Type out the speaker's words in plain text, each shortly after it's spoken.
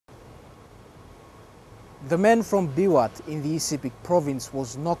The man from Biwat in the East Sepik province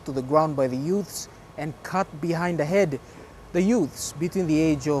was knocked to the ground by the youths and cut behind the head. The youths, between the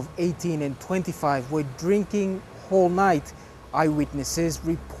age of 18 and 25, were drinking whole night. Eyewitnesses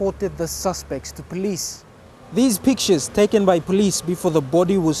reported the suspects to police. These pictures taken by police before the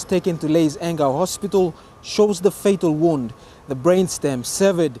body was taken to Lay's Angau Hospital shows the fatal wound, the brainstem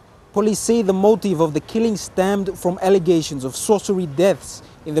severed. Police say the motive of the killing stemmed from allegations of sorcery deaths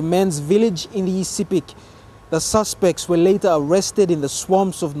in the man's village in the East Sepik. The suspects were later arrested in the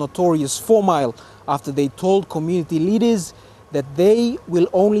swamps of notorious 4 Mile after they told community leaders that they will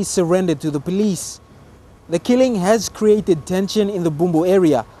only surrender to the police. The killing has created tension in the Bumbu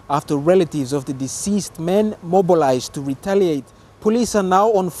area after relatives of the deceased men mobilized to retaliate. Police are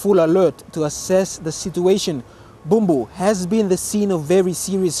now on full alert to assess the situation. Bumbu has been the scene of very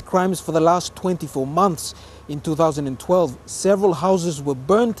serious crimes for the last 24 months. In 2012, several houses were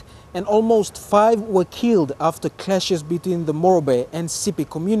burnt and almost 5 were killed after clashes between the Morobe and Sepik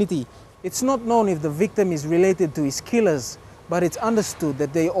community. It's not known if the victim is related to his killers, but it's understood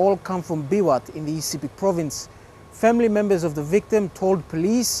that they all come from Biwat in the East Sepik province. Family members of the victim told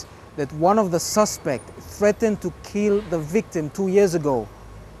police that one of the suspects threatened to kill the victim 2 years ago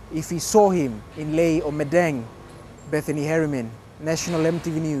if he saw him in Lay or Medang. Bethany Harriman, National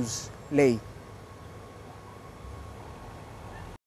MTV News, Lay.